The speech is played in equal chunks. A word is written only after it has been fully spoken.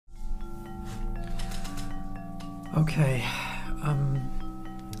Okay, I'm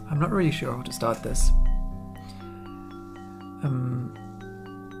not really sure how to start this.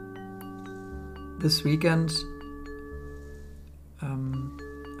 This weekend,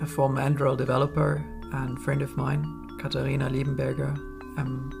 a former Enderal developer and friend of mine, Katharina Liebenberger,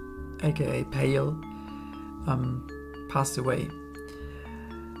 aka 𝗀𝗃, passed away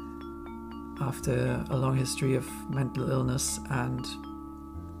after a long history of mental illness and,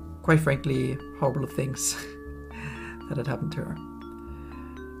 quite frankly, horrible things that had happened to her.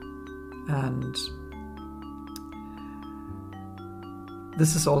 And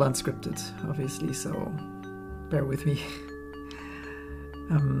this is all unscripted, obviously, so bear with me.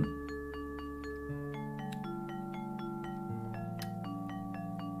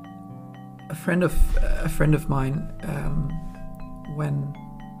 A friend of mine, when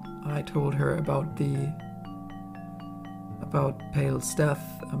I told her about 𝗀𝗃's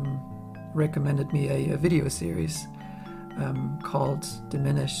death, recommended me a video series called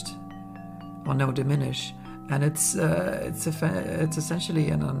Diminish, and it's essentially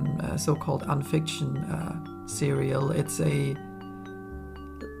a so-called unfiction serial. It's a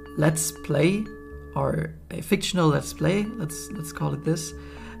let's play, or a fictional let's play. Let's call it this,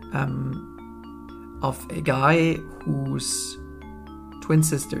 of a guy whose twin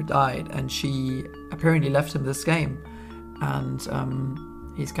sister died, and she apparently left him this game, and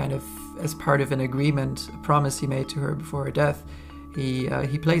he's kind of, as part of an agreement, a promise he made to her before her death, he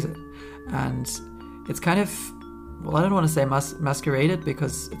plays it. And it's kind of, well, I don't want to say masqueraded,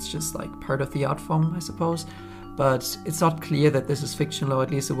 because it's just like part of the art form, I suppose, but it's not clear that this is fictional, or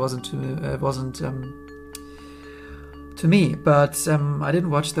at least it wasn't to me. But I didn't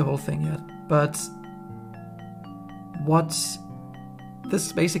watch the whole thing yet. But what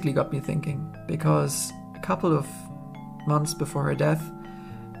this basically got me thinking, because a couple of months before her death,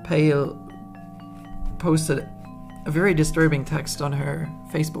 𝗀𝗃 posted a very disturbing text on her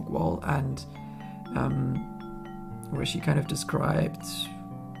Facebook wall, and where she kind of described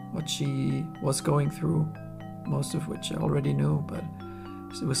what she was going through, most of which I already knew, but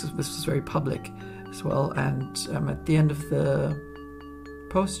this was very public as well. And at the end of the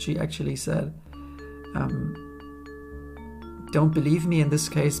post, she actually said, "Don't believe me in this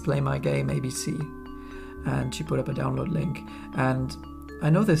case, play my game ABC." And she put up a download link. And I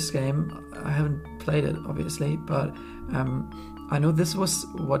know this game, I haven't played it obviously, but I know this was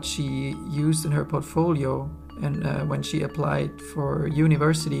what she used in her portfolio, and when she applied for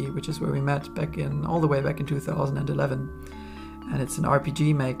university, which is where we met all the way back in 2011. And it's an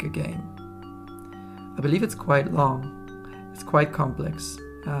RPG Maker game. I believe it's quite long, it's quite complex,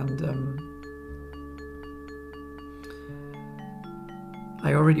 and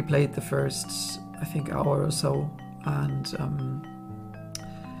I already played the first, I think, hour or so, and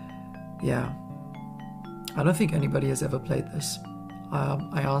yeah, I don't think anybody has ever played this.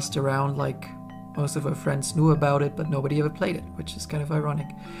 I asked around, like, most of her friends knew about it, but nobody ever played it, which is kind of ironic.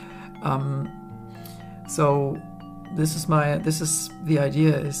 So this is the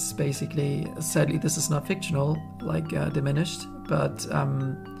idea, is basically, sadly this is not fictional like Diminished, but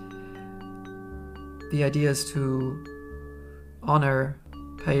the idea is to honor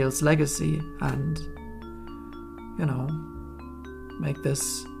𝗀𝗃's legacy and, you know, make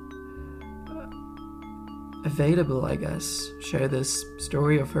this available, I guess. Share this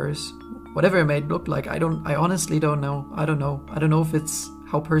story of hers, whatever it may look like. I honestly don't know. I don't know if it's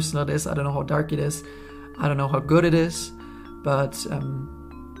how personal it is. I don't know how dark it is. I don't know how good it is, but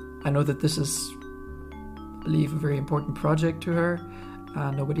I know that this is, I believe, a very important project to her,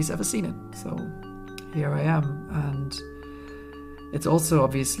 and nobody's ever seen it. So here I am, and it's also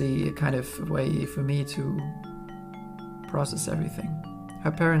obviously a kind of a way for me to process everything.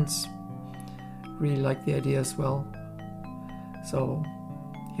 Her parents really liked the idea as well. So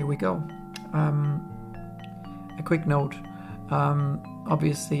here we go. A quick note.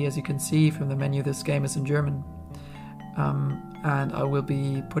 Obviously, as you can see from the menu, this game is in German. And I will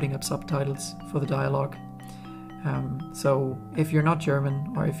be putting up subtitles for the dialogue. So if you're not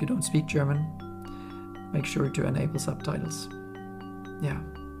German, or if you don't speak German, make sure to enable subtitles. Yeah.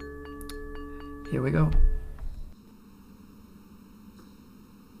 Here we go.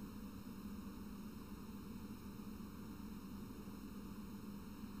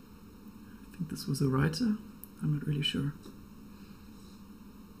 I think this was a writer. I'm not really sure.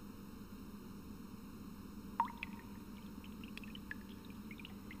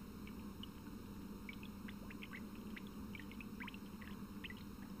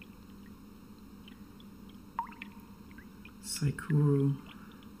 Saikuru.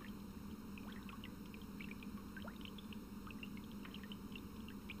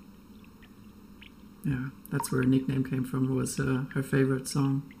 Yeah, that's where her nickname came from. It was her favorite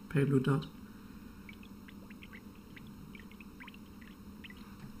song, Pale Blue Dot.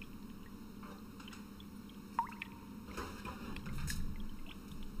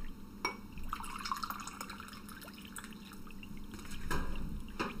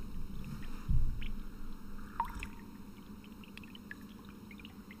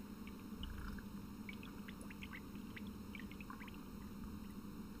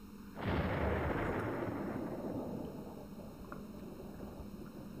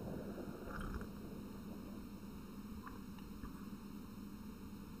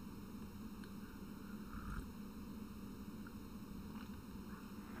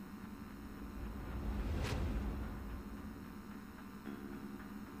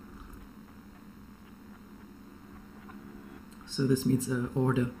 So this means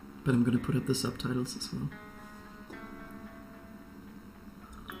order, but I'm going to put up the subtitles as well.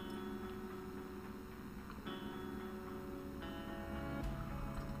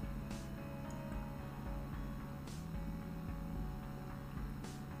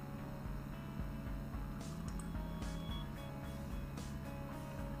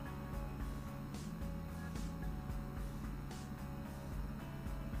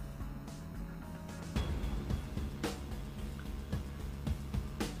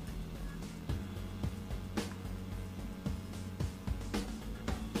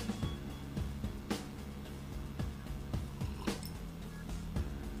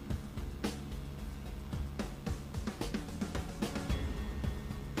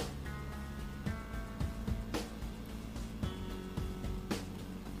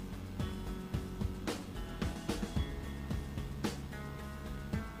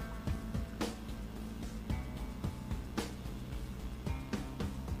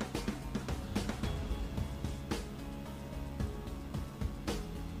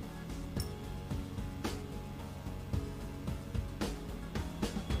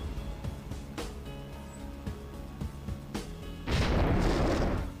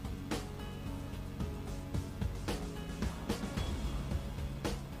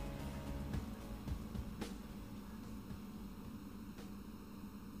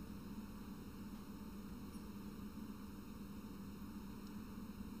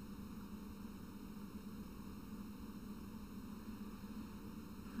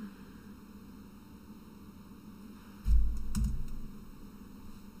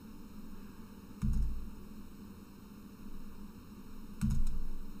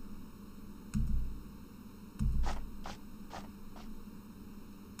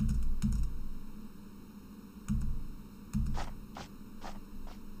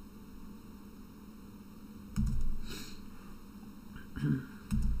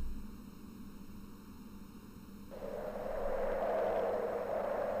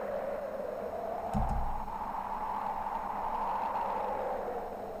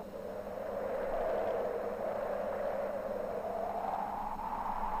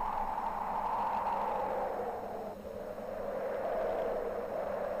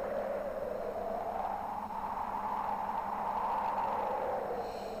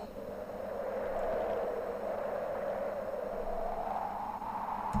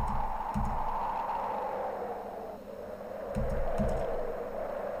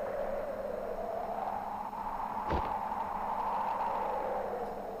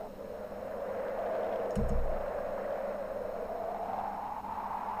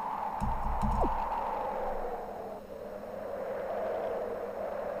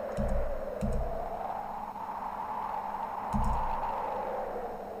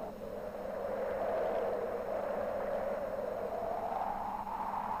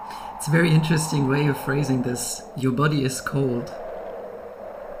 It's a very interesting way of phrasing this. Your body is cold.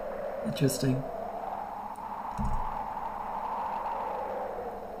 Interesting.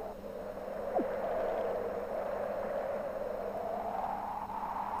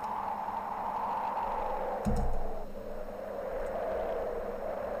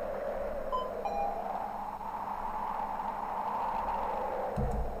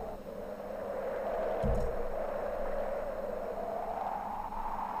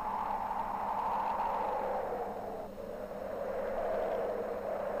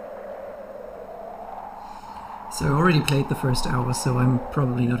 So I already played the first hour, so I'm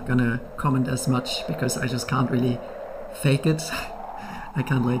probably not gonna comment as much because I just can't really fake it. I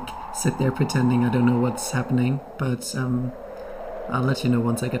can't like sit there pretending I don't know what's happening, but I'll let you know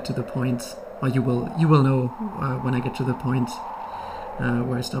once I get to the point, or you will know when I get to the point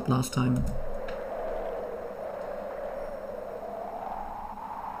where I stopped last time.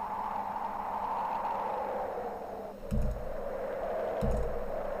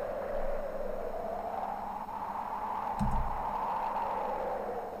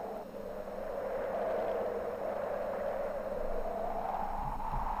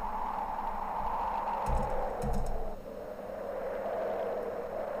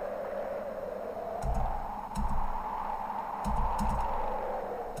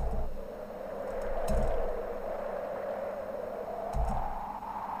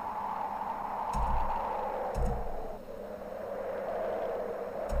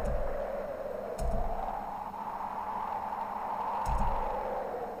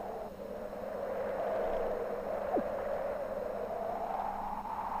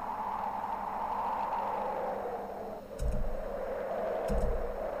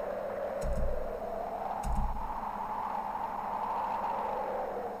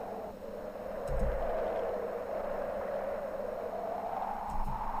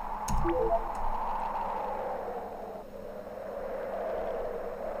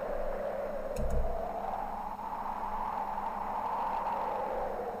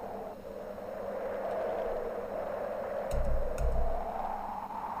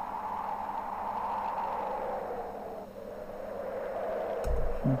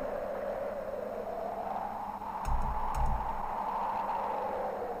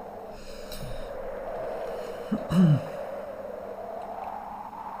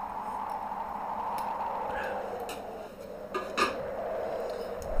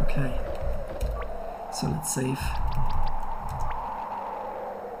 Okay, so let's save.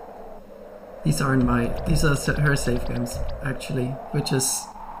 These are her save games, actually, which is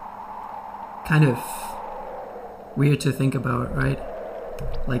kind of weird to think about, right?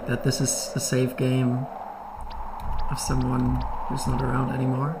 Like that this is the save game of someone who's not around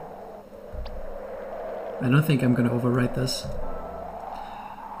anymore. I don't think I'm gonna overwrite this.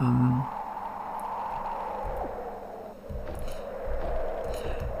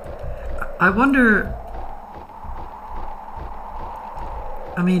 I wonder,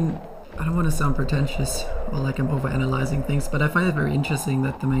 I mean, I don't want to sound pretentious or like I'm overanalyzing things, but I find it very interesting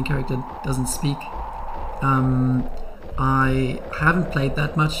that the main character doesn't speak. I haven't played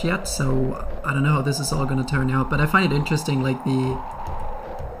that much yet, so I don't know how this is all going to turn out, but I find it interesting, like the,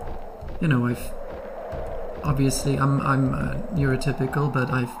 you know, I'm neurotypical,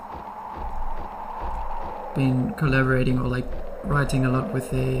 but I've been collaborating or like writing a lot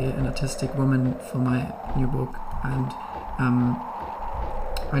with an autistic woman for my new book, and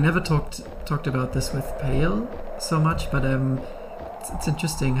I never talked about this with 𝗀 so much, but it's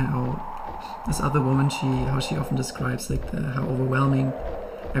interesting how this other woman, how she often describes like how overwhelming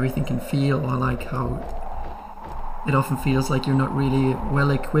everything can feel, or like how it often feels like you're not really well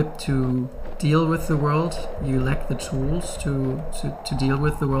equipped to deal with the world. You lack the tools to deal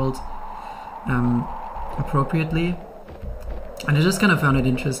with the world appropriately. And I just kind of found it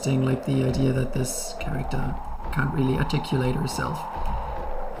interesting, like the idea that this character can't really articulate herself.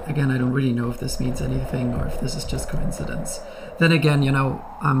 Again, I don't really know if this means anything or if this is just coincidence. Then again, you know,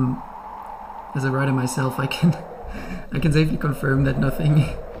 as a writer myself, I can safely confirm that nothing.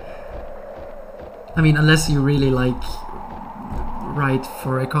 I mean, unless you really like write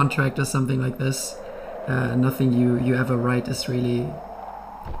for a contract or something like this, nothing you ever write is really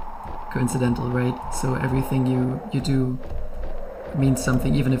coincidental, right? So everything you do means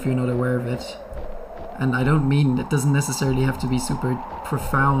something, even if you're not aware of it. And I don't mean it doesn't necessarily have to be super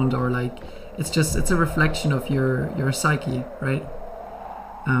profound, or like it's a reflection of your psyche, right?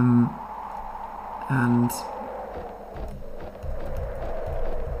 And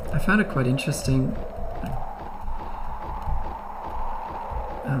I found it quite interesting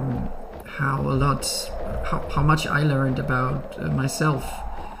how much I learned about myself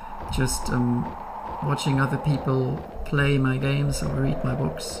just watching other people play my games or read my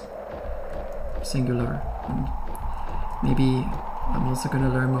books, singular. And maybe I'm also going to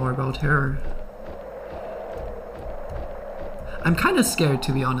learn more about her. I'm kind of scared,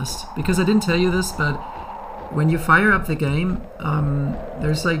 to be honest, because I didn't tell you this, but when you fire up the game,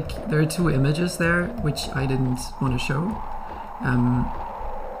 there are two images there which I didn't want to show.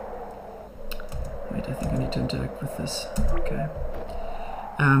 Wait, I think I need to interact with this. Okay.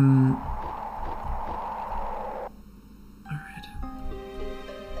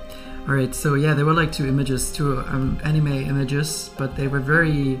 Alright, so yeah, there were like two images, two anime images, but they were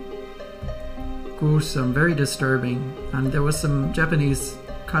very gruesome, very disturbing, and there was some Japanese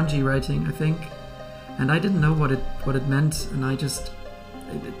kanji writing, I think, and I didn't know what it meant, and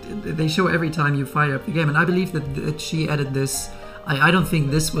they show every time you fire up the game, and I believe that she added this. I don't think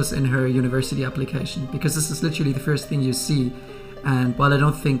this was in her university application, because this is literally the first thing you see, and while I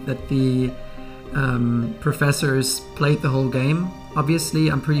don't think that the professors played the whole game, obviously,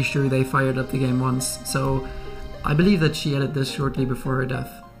 I'm pretty sure they fired up the game once, so I believe that she added this shortly before her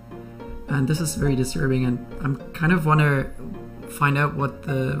death. And this is very disturbing, and I'm kind of want to find out what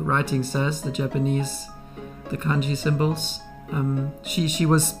the writing says, the Japanese, the kanji symbols. She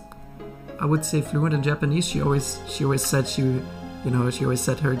was, I would say, fluent in Japanese. She always said she always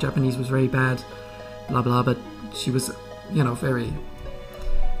said her Japanese was very bad, blah blah, but she was, you know,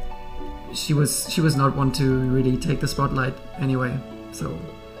 she was not one to really take the spotlight anyway. So,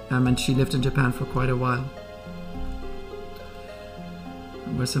 and she lived in Japan for quite a while,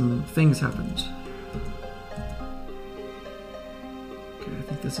 where some things happened. Okay, I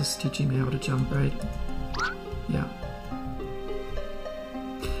think this is teaching me how to jump, right? Yeah.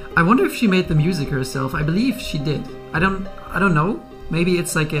 I wonder if she made the music herself. I believe she did. I don't know. Maybe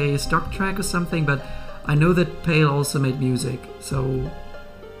it's like a stock track or something, but I know that 𝗀 also made music, so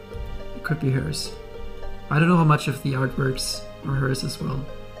it could be hers. I don't know how much of the artworks are hers as well.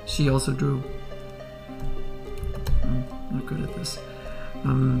 she also drew. I'm not good at this.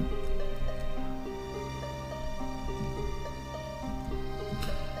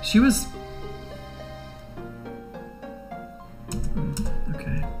 She was...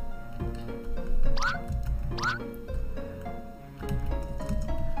 okay.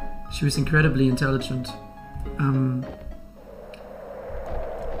 She was incredibly intelligent.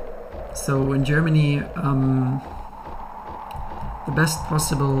 So in Germany, the best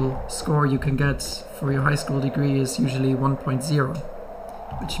possible score you can get for your high school degree is usually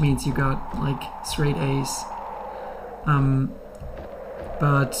 1.0, which means you got like straight A's.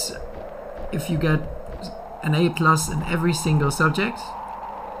 But if you get an A+ in every single subject,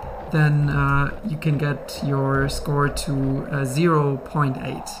 then you can get your score to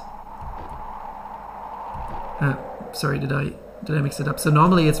 0.8. Sorry, did I mix it up? So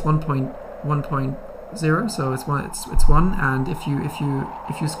normally it's 1.0, so it's one, and if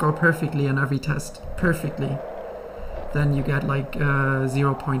you score perfectly on every test, then you get like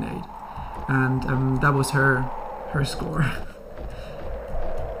 0.8, and that was her score.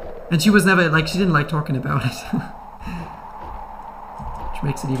 And she was never like, she didn't like talking about it, which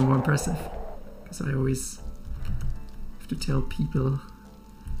makes it even more impressive, because I always have to tell people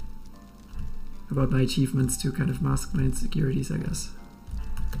about my achievements to kind of mask my insecurities, I guess.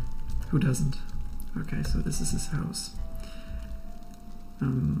 Who doesn't? Okay, so this is his house. So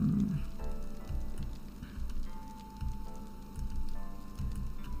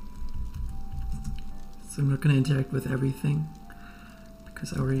I'm not going to interact with everything,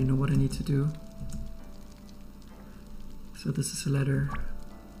 because I already know what I need to do. So this is a letter.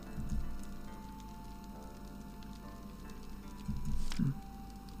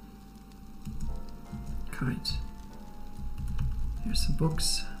 Kite. Here's some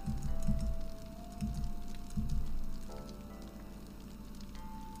books.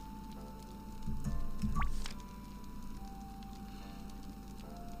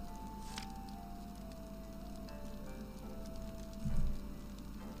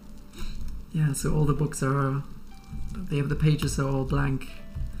 Yeah, so all the books are, the pages are all blank.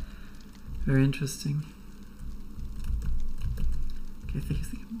 Very interesting. Okay,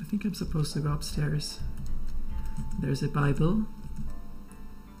 I think I'm supposed to go upstairs. There's a Bible.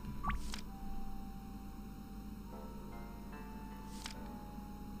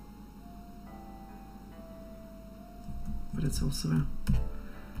 But it's also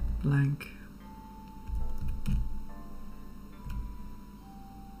blank.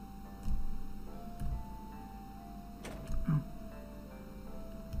 Oh.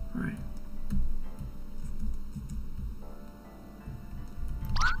 All right.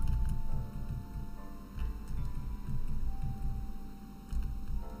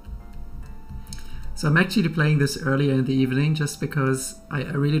 So I'm actually playing this earlier in the evening just because I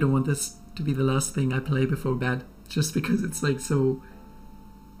really don't want this to be the last thing I play before bed. Just because it's like so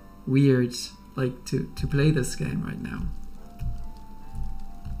weird like to play this game right now.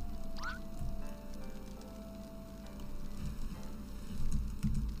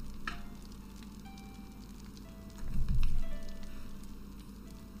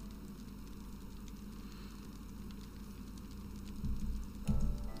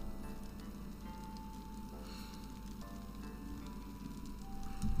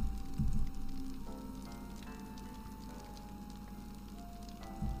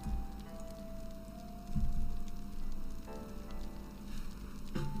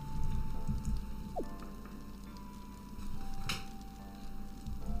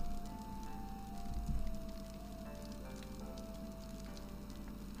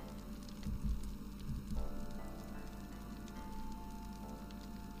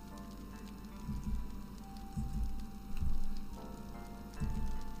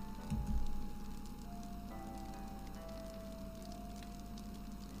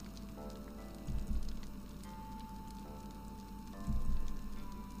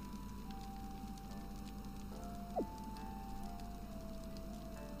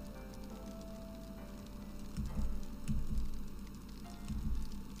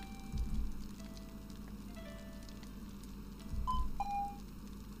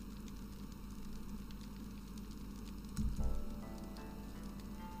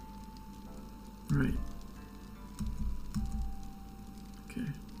 Right. Okay.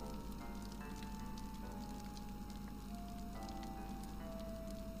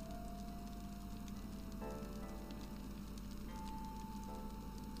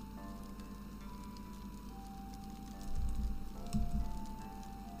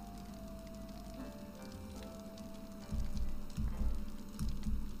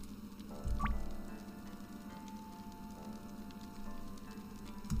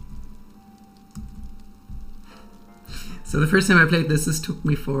 So the first time I played this took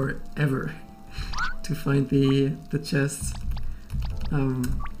me forever to find the chests. Here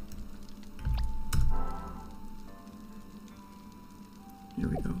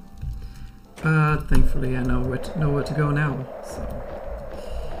we go. But thankfully I know where to go now. So.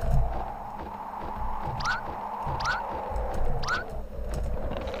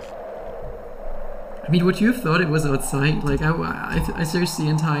 I mean, would you have thought it was outside? Like, I searched the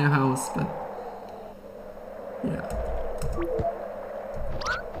entire house, but yeah.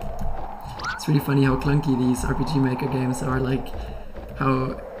 It's really funny how clunky these RPG Maker games are, like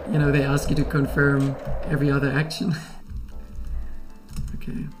how, you know, they ask you to confirm every other action.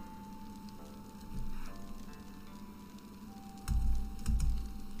 Okay.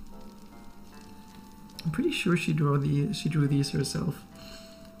 I'm pretty sure she drew these herself,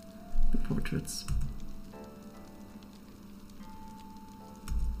 the portraits.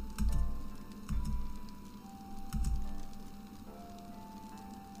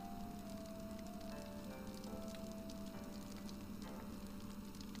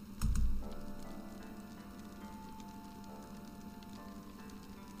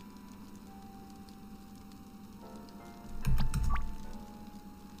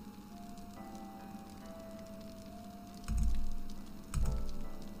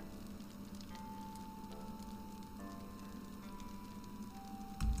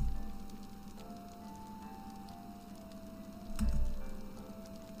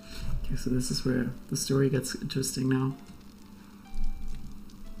 So this is where the story gets interesting now.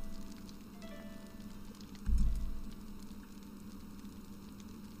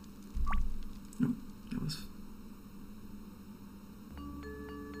 No, that was...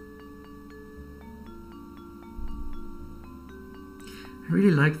 I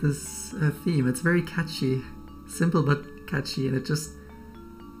really like this theme. It's very catchy. Simple but catchy, and it just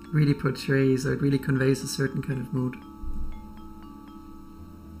really portrays, or it really conveys a certain kind of mood.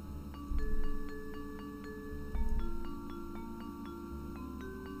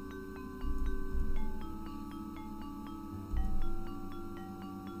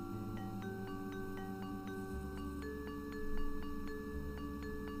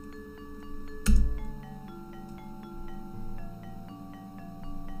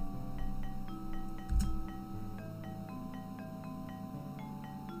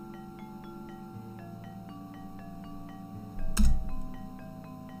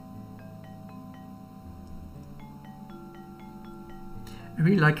 I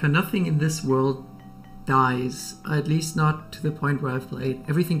really like how nothing in this world dies, at least not to the point where I've played.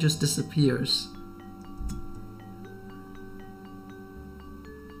 Everything just disappears.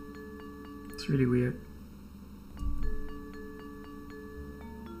 It's really weird.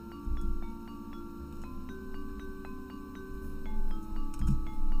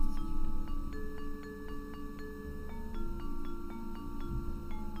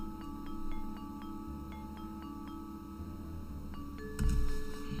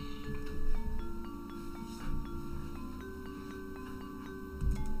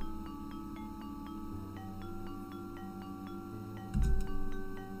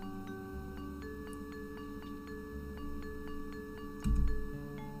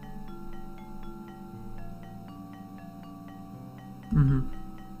 Mm-hmm.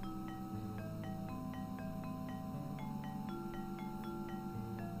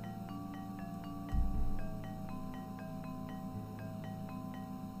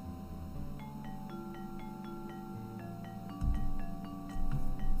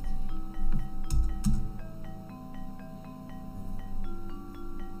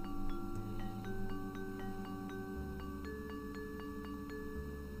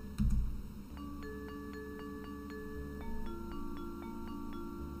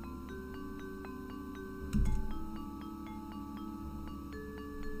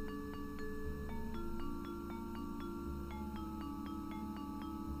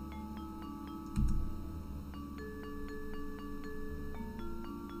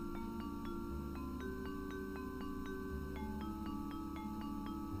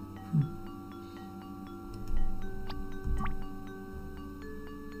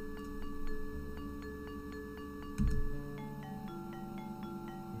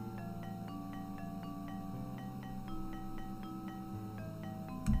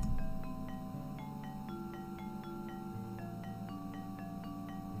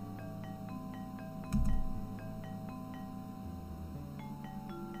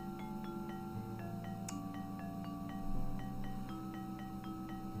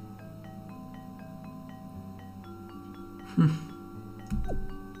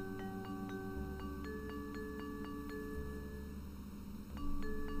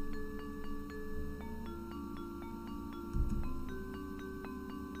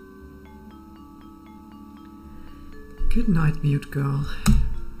 Good night, mute girl.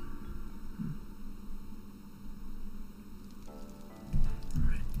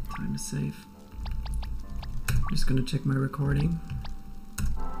 Alright, time to save. I'm just gonna check my recording.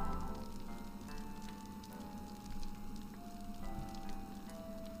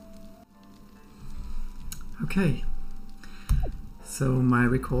 Okay, so my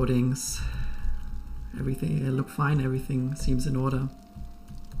recordings, everything look fine, everything seems in order.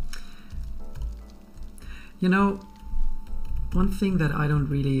 You know, one thing that I don't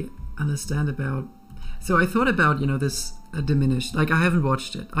really understand about, so I thought about, you know, this diminished, like I haven't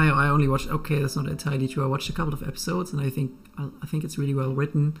watched it. I only watched, okay, that's not entirely true. I watched a couple of episodes and I think it's really well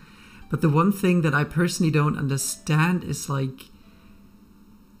written. But the one thing that I personally don't understand is like,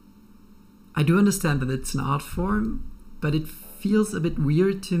 I do understand that it's an art form, but it feels a bit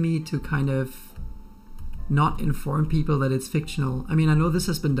weird to me to kind of not inform people that it's fictional. I mean, I know this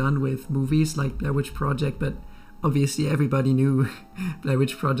has been done with movies like Blair Witch Project, but obviously everybody knew Blair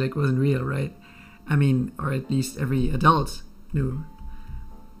Witch Project wasn't real, right? I mean, or at least every adult knew.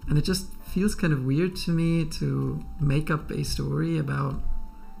 And it just feels kind of weird to me to make up a story about,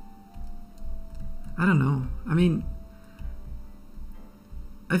 I don't know. I mean,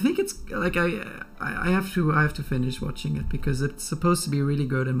 I think it's like I have to finish watching it because it's supposed to be really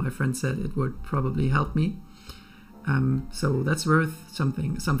good, and my friend said it would probably help me. So that's worth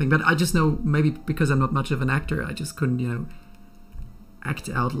something. But I just know, maybe because I'm not much of an actor, I just couldn't, you know, act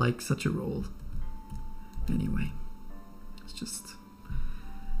out like such a role. Anyway, it's just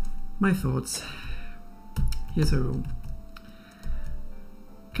my thoughts. Here's a room.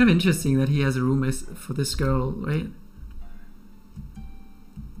 Kind of interesting that he has a room for this girl, right?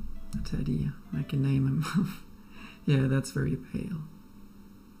 Teddy, I can name him. Yeah, that's very pale.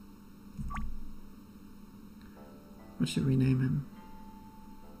 What should we name him?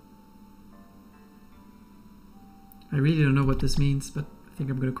 I really don't know what this means, but I think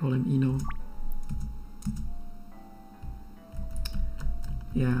I'm gonna call him Eno.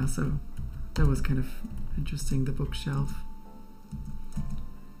 Yeah, so that was kind of interesting, the bookshelf.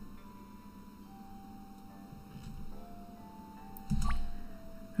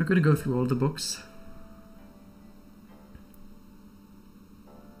 I'm going to go through all the books.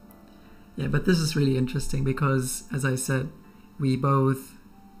 Yeah, but this is really interesting because, as I said, we both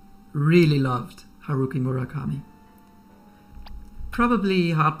really loved Haruki Murakami.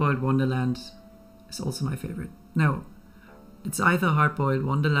 Probably Hard-Boiled Wonderland is also my favorite. No, it's either Hard-Boiled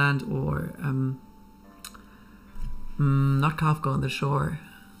Wonderland or not Kafka on the Shore.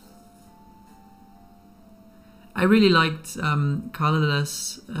 I really liked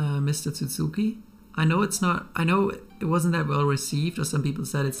Colorless Mr. Tsutsuki. I know it wasn't that well received, or some people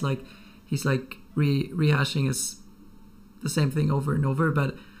said it's like he's like rehashing the same thing over and over,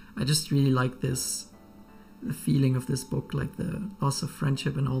 but I just really like the feeling of this book, like the loss of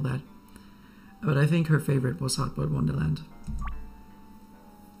friendship and all that. But I think her favorite was Hard-Boiled Wonderland.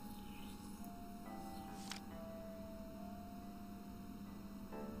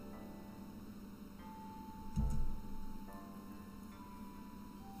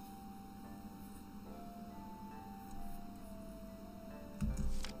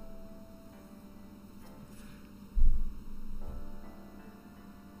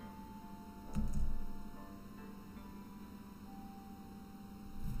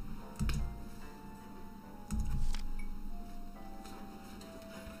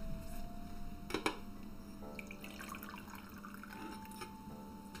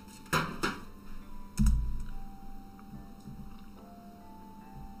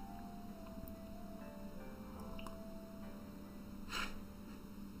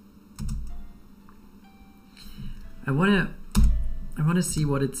 I wanna see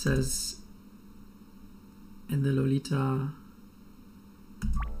what it says in the Lolita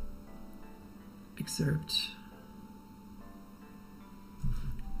excerpt,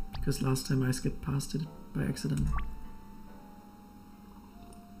 because last time I skipped past it by accident.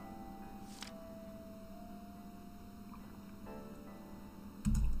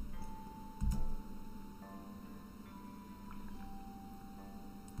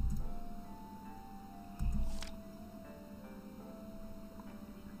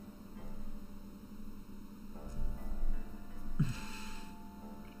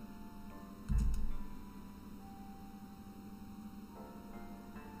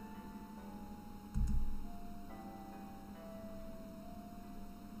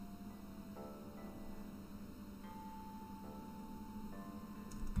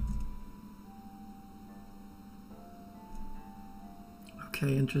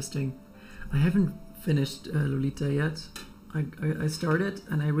 Okay, interesting. I haven't finished Lolita yet. I started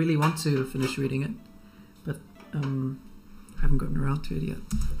and I really want to finish reading it, but I haven't gotten around to it yet.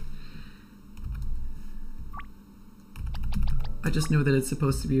 I just know that it's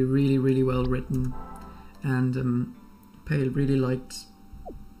supposed to be really, really well written, and Pale really liked.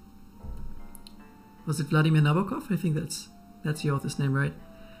 Was it Vladimir Nabokov? I think that's the author's name, right?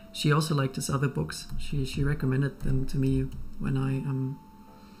 She also liked his other books. She recommended them to me when I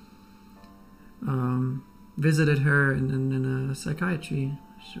visited her in a psychiatry.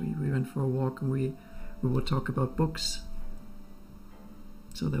 So we went for a walk and we would talk about books.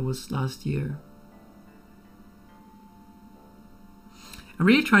 So that was last year. I'm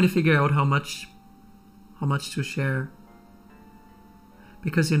really trying to figure out how much to share.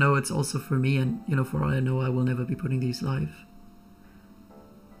 Because, you know, it's also for me, and, you know, for all I know, I will never be putting these live.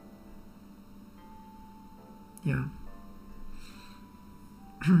 Yeah.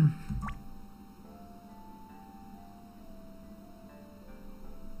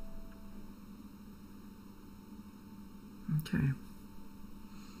 Okay.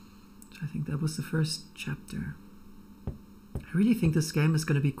 So I think that was the first chapter. I really think this game is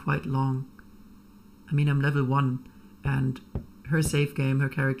going to be quite long. I mean, I'm level 1, and her save game, her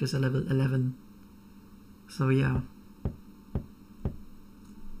characters are level 11. So yeah.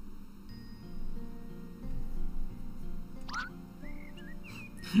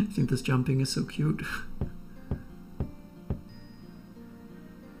 I think this jumping is so cute.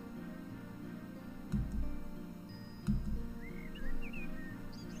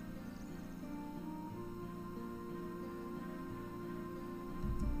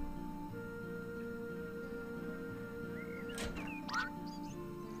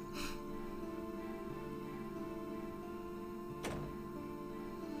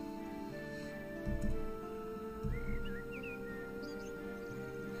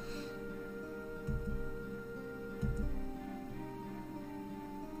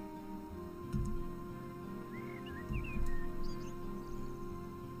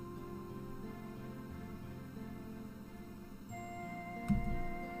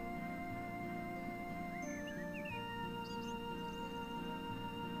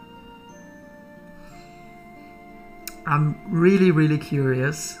 I'm really, really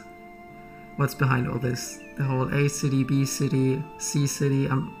curious what's behind all this. The whole A city, B city, C city,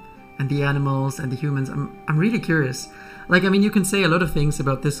 and the animals and the humans. I'm really curious. Like, I mean, you can say a lot of things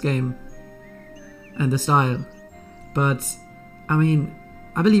about this game and the style, but I mean,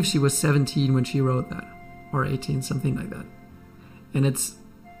 I believe she was 17 when she wrote that, or 18, something like that. And it's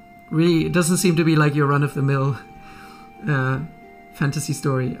really, it doesn't seem to be like your run-of-the-mill fantasy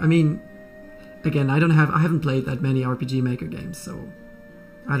story. I mean, again, I haven't played that many RPG Maker games, so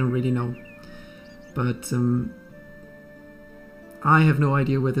I don't really know. But I have no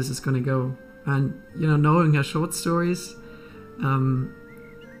idea where this is going to go. And, you know, knowing her short stories, I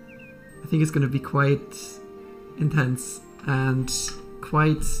think it's going to be quite intense and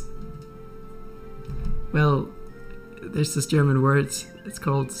quite, well, there's this German word, it's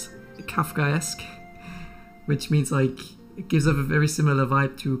called Kafkaesque, which means like, it gives off a very similar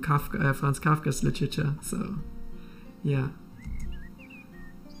vibe to Franz Kafka's literature, so yeah.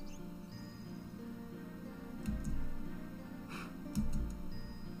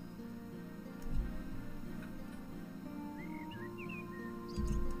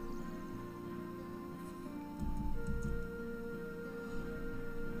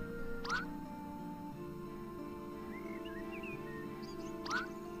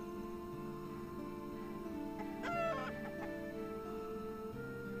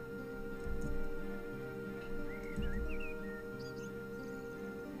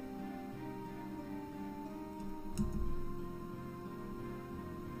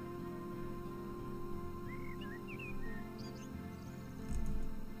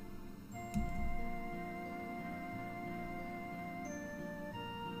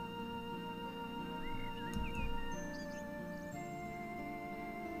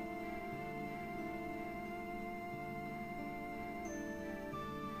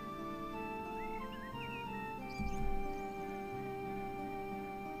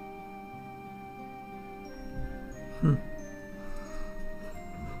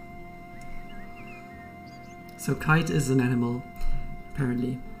 So kite is an animal,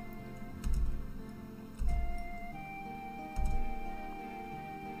 apparently.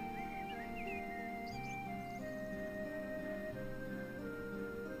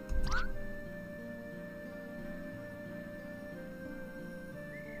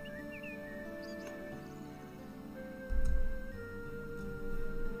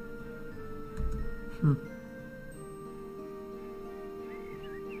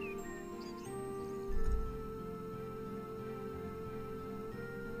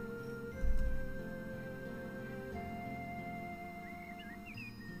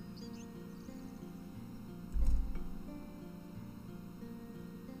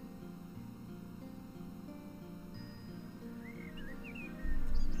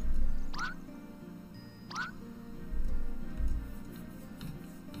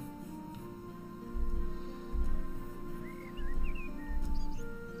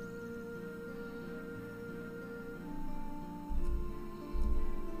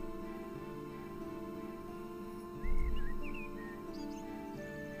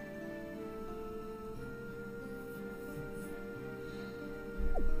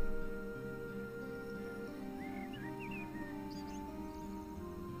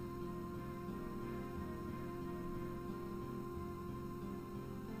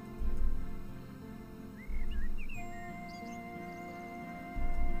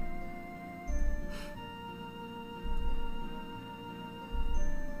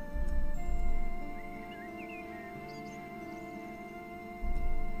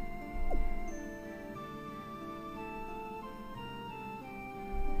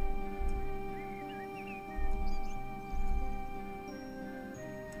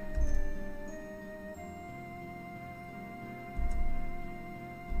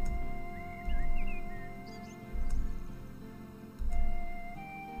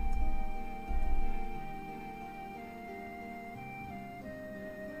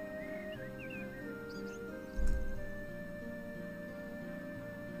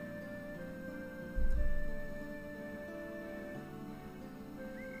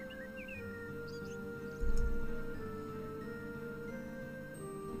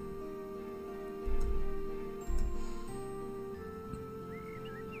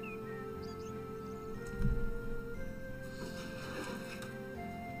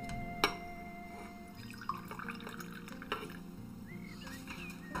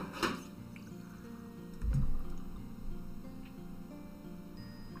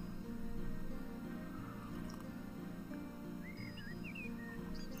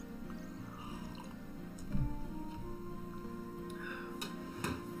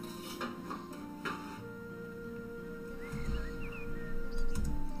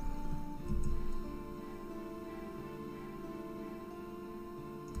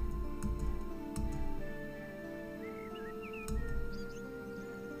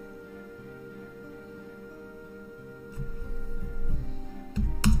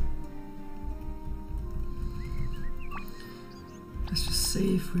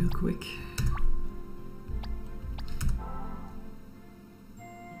 save real quick.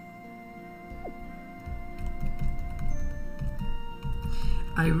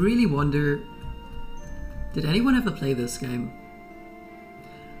 I really wonder, did anyone ever play this game?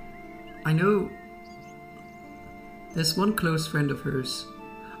 I know there's one close friend of hers,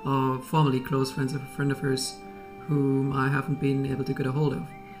 or formerly close friend of hers, whom I haven't been able to get a hold of.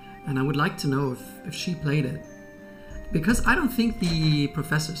 And I would like to know if she played it. Because I don't think the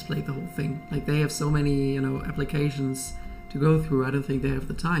professors played the whole thing. Like, they have so many, you know, applications to go through, I don't think they have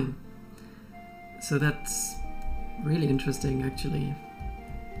the time. So that's really interesting, actually.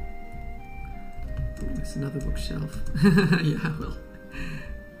 There's another bookshelf. Yeah, well,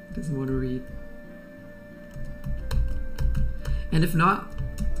 doesn't want to read. And if not,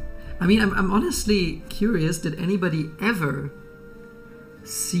 I mean, I'm honestly curious, did anybody ever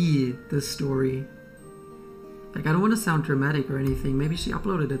see this story? Like, I don't want to sound dramatic or anything. Maybe she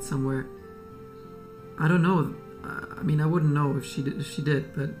uploaded it somewhere. I don't know. I mean, I wouldn't know if she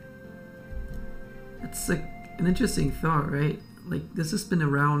did, but it's like an interesting thought, right? Like, this has been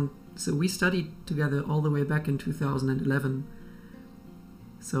around. So we studied together all the way back in 2011.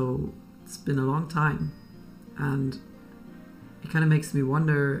 So it's been a long time. And it kind of makes me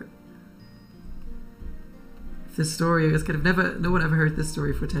wonder if this story is kind of no one ever heard this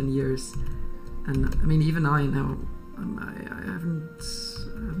story for 10 years. And I mean, even I now, I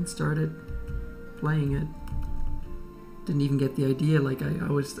haven't started playing it. Didn't even get the idea. Like, I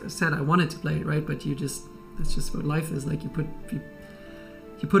always said I wanted to play it, right? But that's just what life is. Like, you put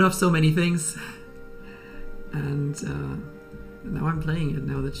off so many things. And now I'm playing it,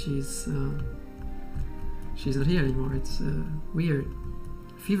 now that she's not here anymore. It's weird.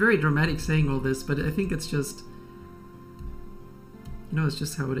 I feel very dramatic saying all this, but I think it's just, you know, it's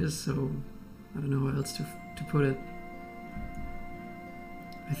just how it is. So I don't know how else to put it.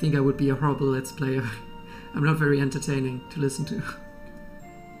 I think I would be a horrible Let's Player. I'm not very entertaining to listen to.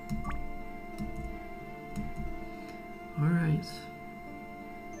 All right.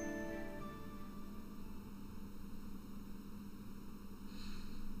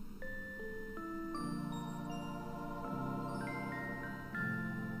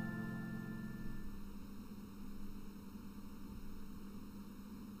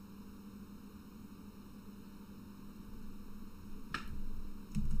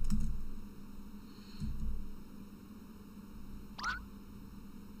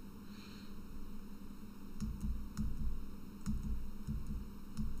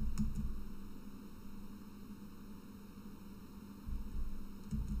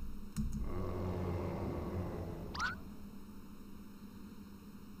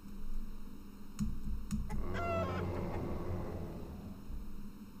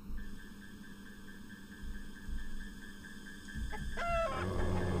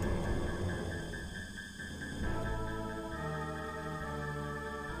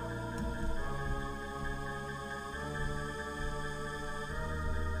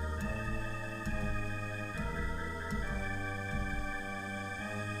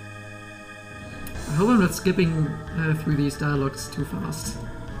 I hope I'm not skipping through these dialogues too fast.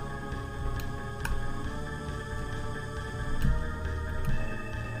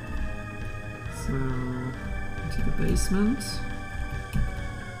 So, into the basement.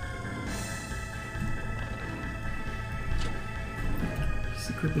 Is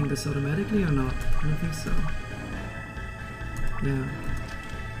equipping this automatically or not? I don't think so. Yeah.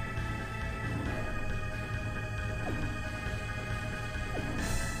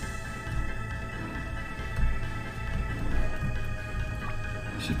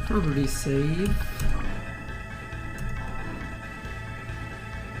 Should probably save.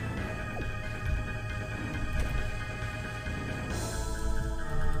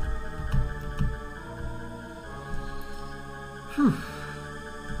 Whew.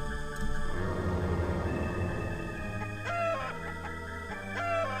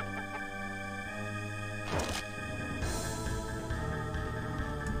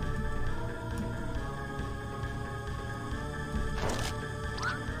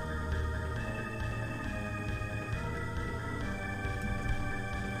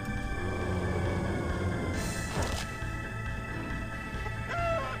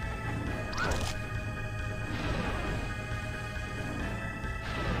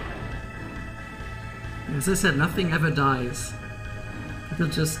 As I said, nothing ever dies.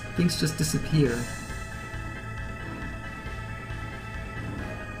 Things just disappear.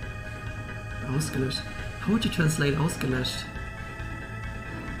 Ausgelöscht. How would you translate ausgelöscht?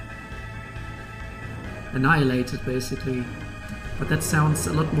 Annihilated, basically. But that sounds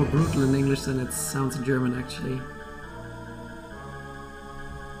a lot more brutal in English than it sounds in German, actually.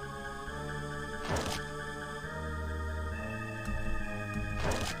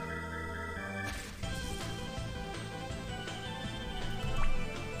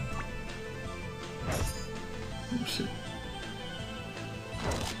 Oh shit.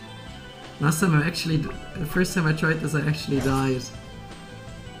 Last time I actually, the first time I tried this I actually died.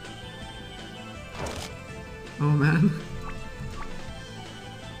 Oh man.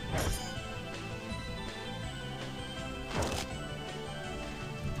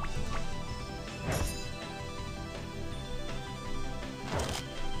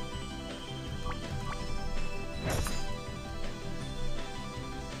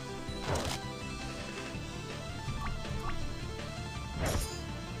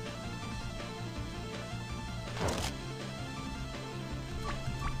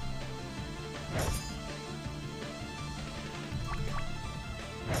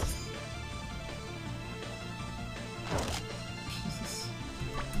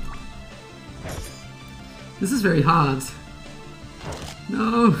 This is very hard.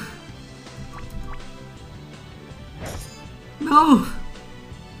 No! No!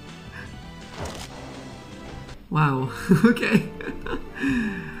 Wow, okay.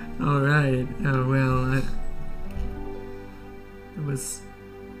 Alright, oh well,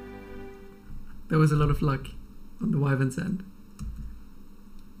 there was a lot of luck on the wyvern's end.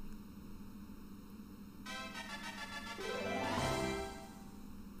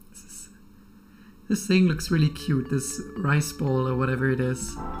 This thing looks really cute, this rice ball or whatever it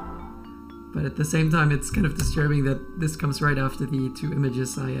is. But at the same time it's kind of disturbing that this comes right after the two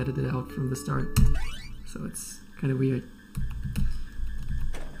images I edited out from the start. So it's kind of weird.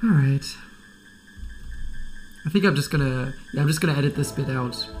 Alright. I think I'm just gonna edit this bit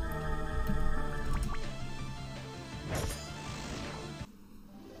out.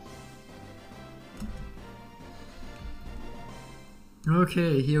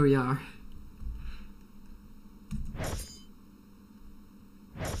 Okay, here we are.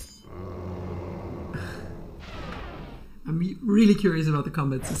 I'm really curious about the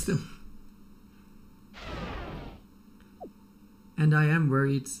combat system. And I am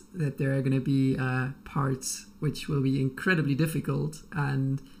worried that there are going to be parts which will be incredibly difficult,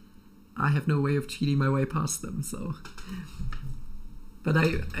 and I have no way of cheating my way past them, so... But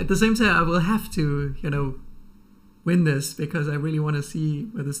at the same time, I will have to, you know, win this, because I really want to see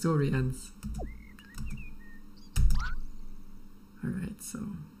where the story ends. Alright, so...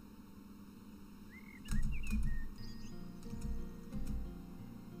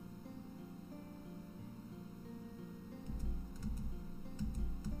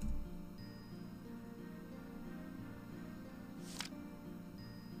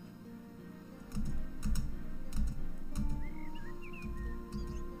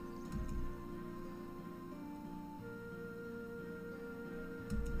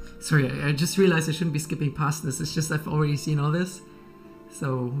 Sorry, I just realized I shouldn't be skipping past this. It's just I've already seen all this.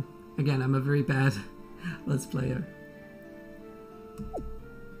 So, again, I'm a very bad Let's Player.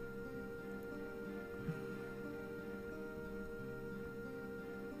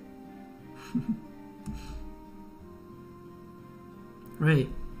 Right.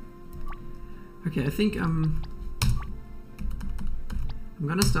 Okay, I think I'm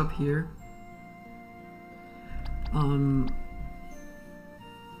gonna stop here.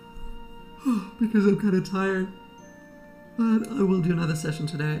 Because I'm kind of tired, but I will do another session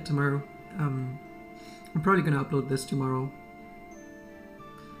tomorrow. I'm probably gonna upload this tomorrow.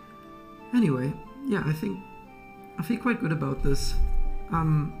 Anyway, yeah, I feel quite good about this.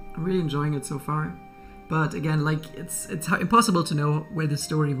 I'm really enjoying it so far, but again, like it's impossible to know where the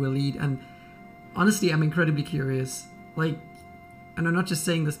story will lead, and honestly, I'm incredibly curious. Like, and I'm not just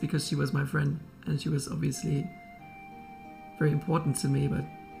saying this because she was my friend, and she was obviously very important to me, but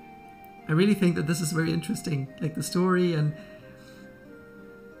I really think that this is very interesting, like the story, and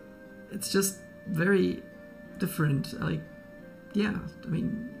it's just very different. Like, yeah, I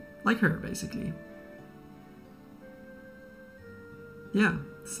mean, like her, basically. Yeah,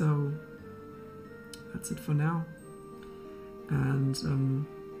 so that's it for now. And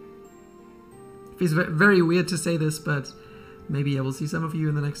it feels very weird to say this, but maybe I will see some of you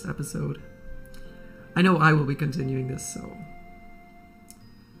in the next episode. I know I will be continuing this, so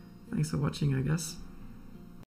thanks for watching, I guess.